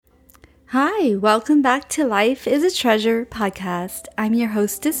Hi, welcome back to Life is a Treasure podcast. I'm your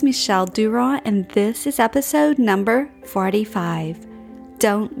hostess, Michelle Durand, and this is episode number 45,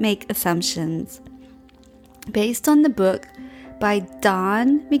 Don't Make Assumptions. Based on the book by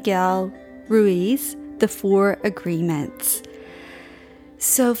Don Miguel Ruiz, The Four Agreements.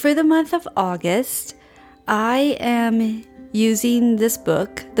 So for the month of August, I am using this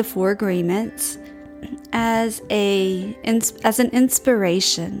book, The Four Agreements, as an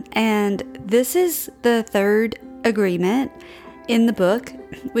inspiration, and this is the third agreement in the book,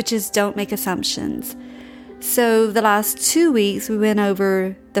 which is don't make assumptions. So the last 2 weeks we went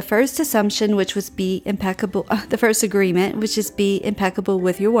over the first assumption, which was be impeccable, the first agreement, which is be impeccable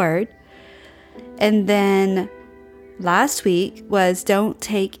with your word, and then last week was don't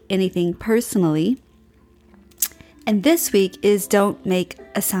take anything personally, and this week is don't make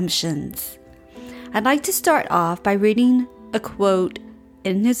assumptions. I'd like to start off by reading a quote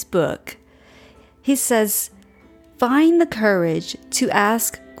in his book. He says, "Find the courage to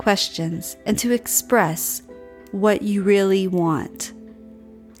ask questions and to express what you really want.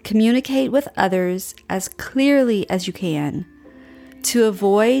 Communicate with others as clearly as you can to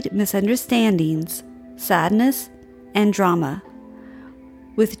avoid misunderstandings, sadness, and drama.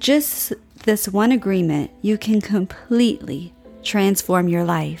 With just this one agreement, you can completely transform your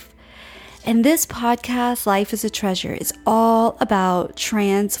life." And this podcast, Life is a Treasure, is all about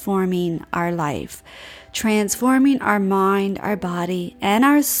transforming our life, transforming our mind, our body, and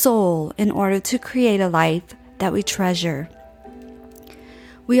our soul in order to create a life that we treasure.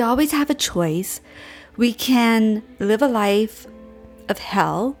 We always have a choice. We can live a life of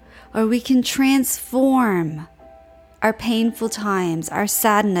hell, or we can transform our painful times, our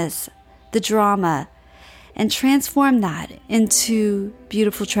sadness, the drama, and transform that into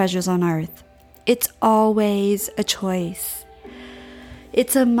beautiful treasures on earth. It's always a choice.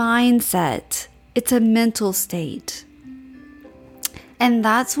 It's a mindset. It's a mental state. And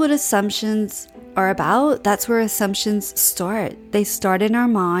that's what assumptions are about. That's where assumptions start. They start in our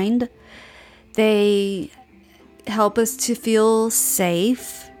mind. They help us to feel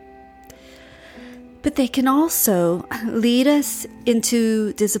safe. But they can also lead us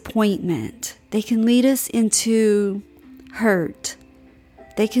into disappointment. They can lead us into hurt.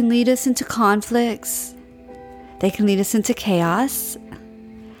 They can lead us into conflicts. They can lead us into chaos.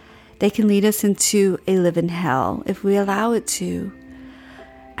 They can lead us into a living hell if we allow it to.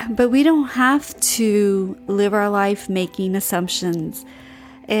 But we don't have to live our life making assumptions.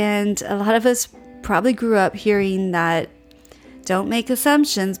 And a lot of us probably grew up hearing that don't make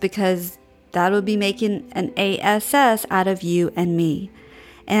assumptions because that would be making an ASS out of you and me.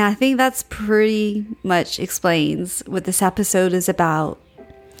 And I think that's pretty much explains what this episode is about.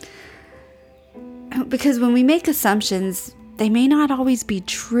 Because when we make assumptions, they may not always be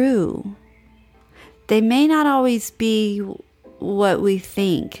true. They may not always be what we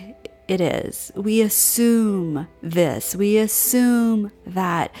think it is. We assume this. We assume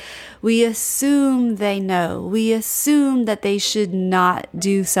that. We assume they know. We assume that they should not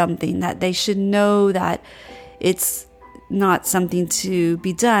do something, that they should know that it's not something to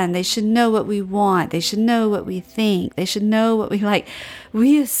be done. They should know what we want. They should know what we think. They should know what we like.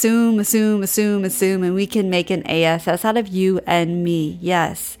 We assume, and we can make an ASS out of you and me.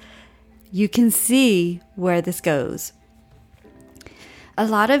 Yes, you can see where this goes. A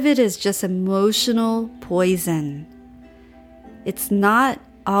lot of it is just emotional poison. It's not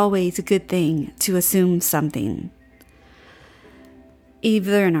always a good thing to assume something,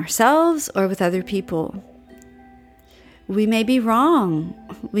 either in ourselves or with other people. We may be wrong.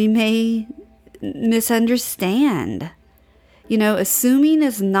 We may misunderstand. Assuming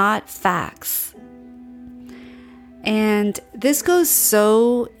is not facts. And this goes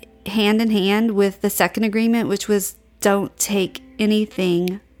so hand in hand with the second agreement, which was don't take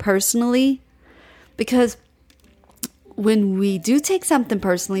anything personally. Because when we do take something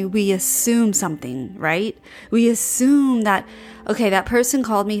personally, we assume something, right? We assume that, okay, that person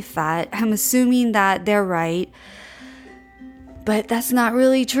called me fat. I'm assuming that they're right. But that's not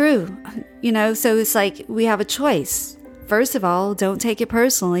really true, so it's like we have a choice. First of all, don't take it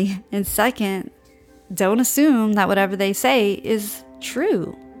personally. And second, don't assume that whatever they say is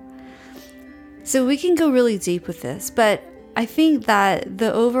true. So we can go really deep with this, but I think that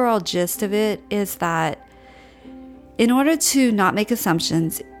the overall gist of it is that in order to not make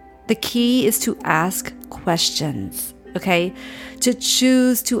assumptions, the key is to ask questions, okay? To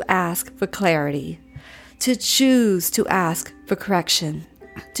choose to ask for clarity. To choose to ask for correction,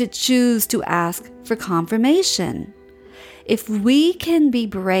 to choose to ask for confirmation. If we can be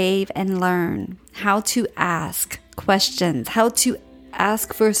brave and learn how to ask questions, how to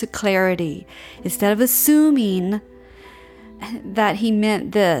ask for clarity. Instead of assuming that he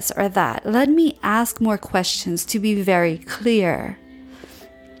meant this or that, let me ask more questions to be very clear.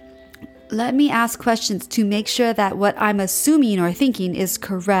 Let me ask questions to make sure that what I'm assuming or thinking is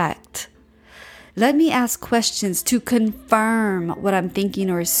correct. Let me ask questions to confirm what I'm thinking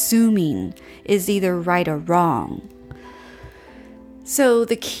or assuming is either right or wrong. So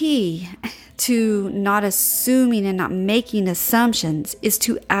the key to not assuming and not making assumptions is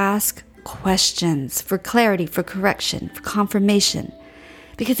to ask questions for clarity, for correction, for confirmation.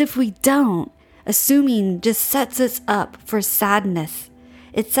 Because if we don't, assuming just sets us up for sadness.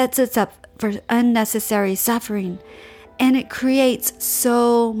 It sets us up for unnecessary suffering, and it creates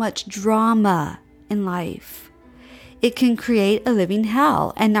so much drama in life. It can create a living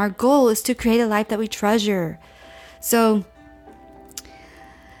hell, and our goal is to create a life that we treasure. So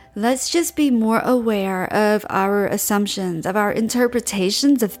let's just be more aware of our assumptions, of our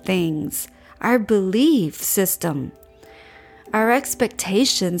interpretations of things, our belief system, our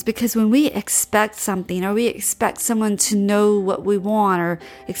expectations, because when we expect something or we expect someone to know what we want or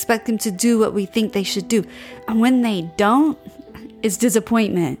expect them to do what we think they should do, and when they don't, it's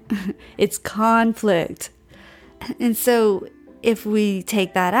disappointment, it's conflict. And so if we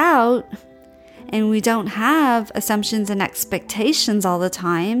take that out, and we don't have assumptions and expectations all the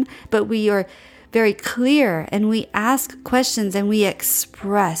time, but we are very clear and we ask questions and we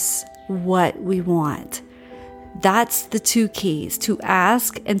express what we want. That's the two keys: to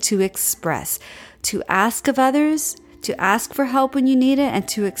ask and to express. To ask of others, to ask for help when you need it, and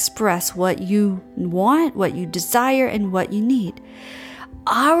to express what you want, what you desire, and what you need.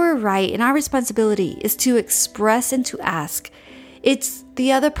 Our right and our responsibility is to express and to ask. It's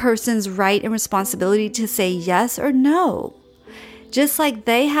the other person's right and responsibility to say yes or no. Just like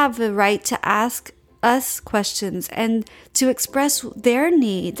they have the right to ask us questions and to express their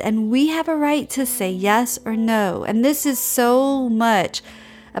needs, and we have a right to say yes or no. And this is so much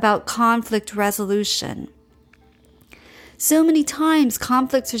about conflict resolution. So many times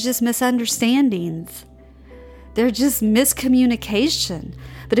conflicts are just misunderstandings. They're just miscommunication.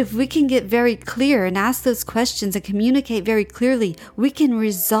 But if we can get very clear and ask those questions and communicate very clearly, we can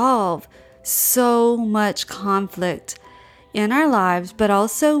resolve so much conflict in our lives, but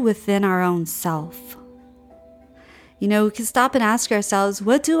also within our own self. You know, we can stop and ask ourselves,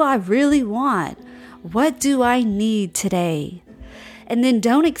 what do I really want? What do I need today? And then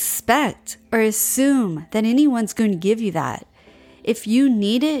don't expect or assume that anyone's going to give you that. If you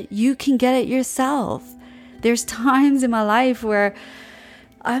need it, you can get it yourself. There's times in my life where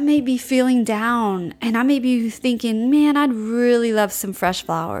I may be feeling down and I may be thinking, man, I'd really love some fresh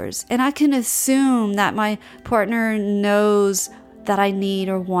flowers. And I can assume that my partner knows that I need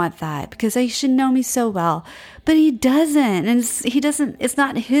or want that because he should know me so well. But he doesn't. And it's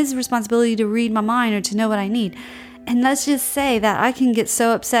not his responsibility to read my mind or to know what I need. And let's just say that I can get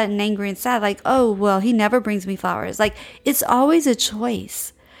so upset and angry and sad, like, oh, well, he never brings me flowers. Like, it's always a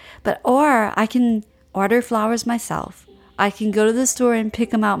choice. Or I can order flowers myself. I can go to the store and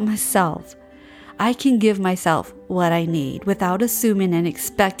pick them out myself. I can give myself what I need without assuming and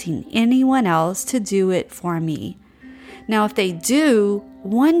expecting anyone else to do it for me. Now, if they do,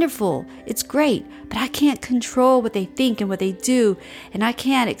 wonderful, it's great, but I can't control what they think and what they do, and I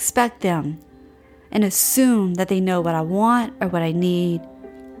can't expect them and assume that they know what I want or what I need,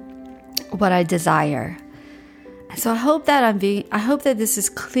 what I desire. So I hope that this is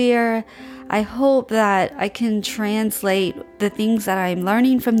clear. I hope that I can translate the things that I'm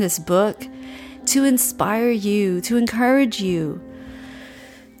learning from this book to inspire you, to encourage you,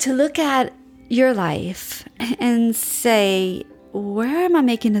 to look at your life and say, where am I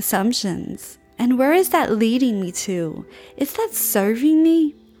making assumptions? And where is that leading me to? Is that serving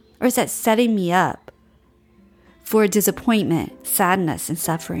me? Or is that setting me up for disappointment, sadness, and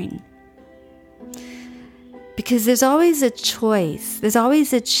suffering? Because there's always a choice. There's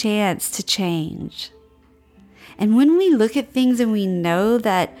always a chance to change. And when we look at things and we know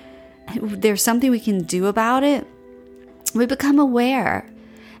that there's something we can do about it, we become aware.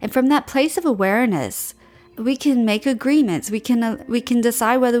 And from that place of awareness, we can make agreements. We can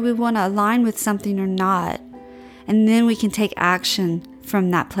decide whether we want to align with something or not. And then we can take action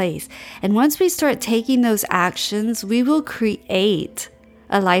from that place. And once we start taking those actions, we will create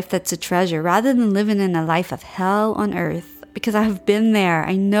a life that's a treasure rather than living in a life of hell on earth. Because I've been there.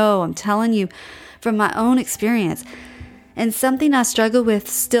 I know, I'm telling you from my own experience. And something I struggle with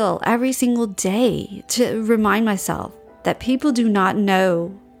still every single day, to remind myself that people do not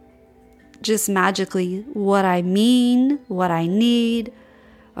know just magically what I mean, what I need,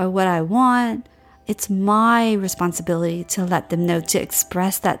 or what I want. it's my responsibility to let them know, to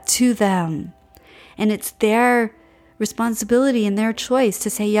express that to them. And it's their responsibility and their choice to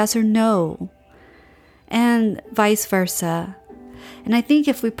say yes or no, and vice versa. And I think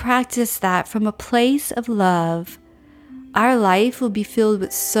if we practice that from a place of love, our life will be filled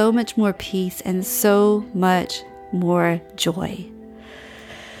with so much more peace and so much more joy.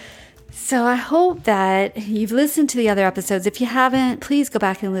 So I hope that you've listened to the other episodes. If you haven't, please go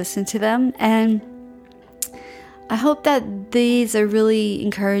back and listen to them. And I hope that these are really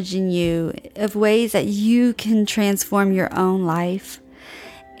encouraging you of ways that you can transform your own life.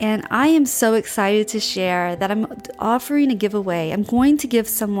 And I am so excited to share that I'm offering a giveaway. I'm going to give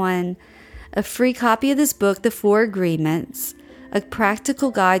someone a free copy of this book, The 4 Agreements, A Practical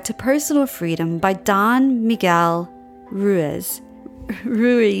Guide to Personal Freedom by Don Miguel Ruiz.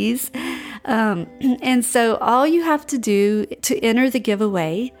 And so all you have to do to enter the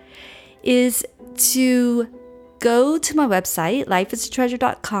giveaway is to go to my website,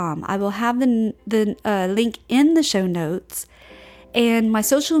 lifeisatreasure.com. I will have the link in the show notes. And my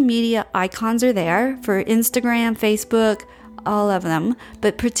social media icons are there for Instagram, Facebook, all of them,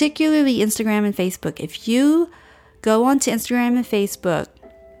 but particularly Instagram and Facebook. If you go onto Instagram and Facebook,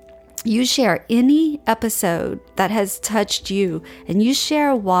 you share any episode that has touched you, and you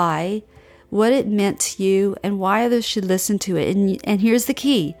share why, what it meant to you, and why others should listen to it. And here's the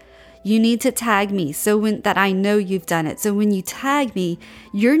key. You need to tag me that I know you've done it. So when you tag me,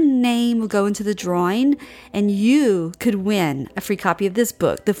 your name will go into the drawing, and you could win a free copy of this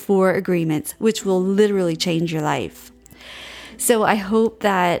book, The 4 Agreements, which will literally change your life. So I hope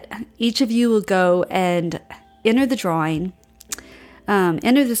that each of you will go and enter the drawing,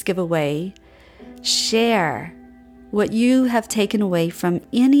 enter this giveaway, share what you have taken away from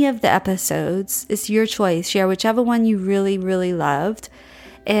any of the episodes. It's your choice. Share whichever one you really, really loved,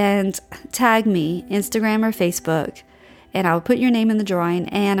 and tag me, Instagram or Facebook, and I'll put your name in the drawing.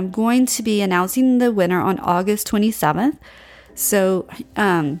 And I'm going to be announcing the winner on August 27th. So,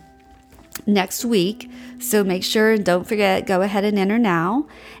 next week. So make sure and don't forget, go ahead and enter now.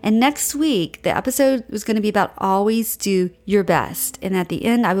 And next week, the episode was going to be about always do your best. And at the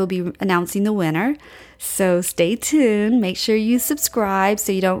end, I will be announcing the winner. So stay tuned. Make sure you subscribe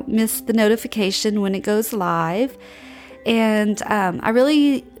so you don't miss the notification when it goes live. And I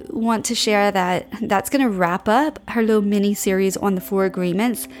really want to share that that's going to wrap up her little mini series on the 4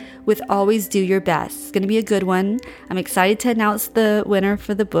 agreements with Always Do Your Best. It's going to be a good one. I'm excited to announce the winner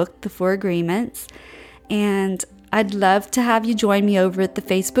for the book, The 4 Agreements. And I'd love to have you join me over at the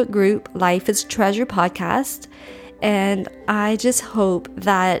Facebook group, Life is a Treasure Podcast. And I just hope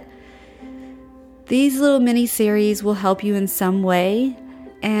that these little mini series will help you in some way.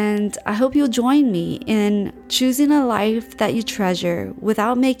 And I hope you'll join me in choosing a life that you treasure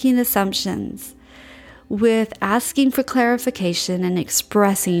without making assumptions, with asking for clarification and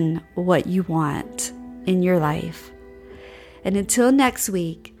expressing what you want in your life. And until next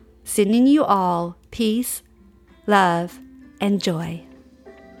week, sending you all peace, love, and joy.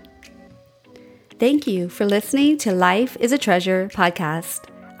 Thank you for listening to Life is a Treasure podcast.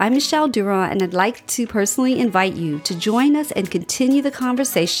 I'm Michelle Durand, and I'd like to personally invite you to join us and continue the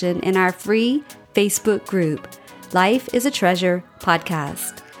conversation in our free Facebook group, Life is a Treasure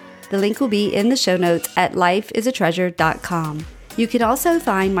Podcast. The link will be in the show notes at lifeisatreasure.com. You can also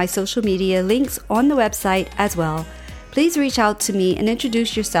find my social media links on the website as well. Please reach out to me and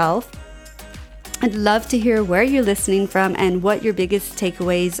introduce yourself. I'd love to hear where you're listening from and what your biggest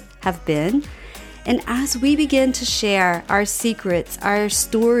takeaways have been. And as we begin to share our secrets, our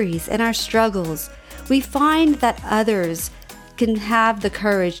stories, and our struggles, we find that others can have the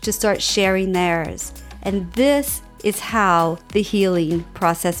courage to start sharing theirs. And this is how the healing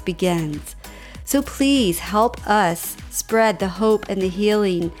process begins. So please help us spread the hope and the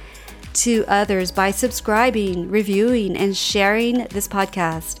healing to others by subscribing, reviewing, and sharing this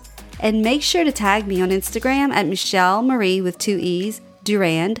podcast. And make sure to tag me on Instagram at Michelle Marie with 2 E's,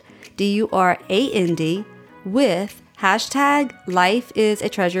 Durand, Durand, with hashtag Life is a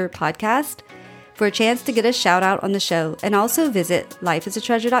Treasure Podcast for a chance to get a shout out on the show. And also visit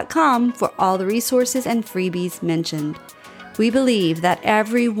lifeisatreasure.com for all the resources and freebies mentioned. We believe that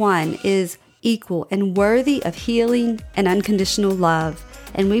everyone is equal and worthy of healing and unconditional love.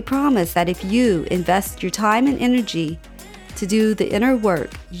 And we promise that if you invest your time and energy to do the inner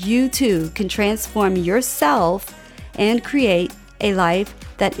work, you too can transform yourself and create a life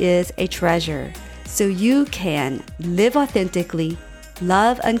that is a treasure, so you can live authentically,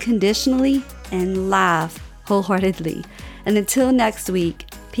 love unconditionally, and laugh wholeheartedly. And until next week,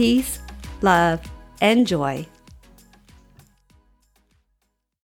 peace, love, and joy.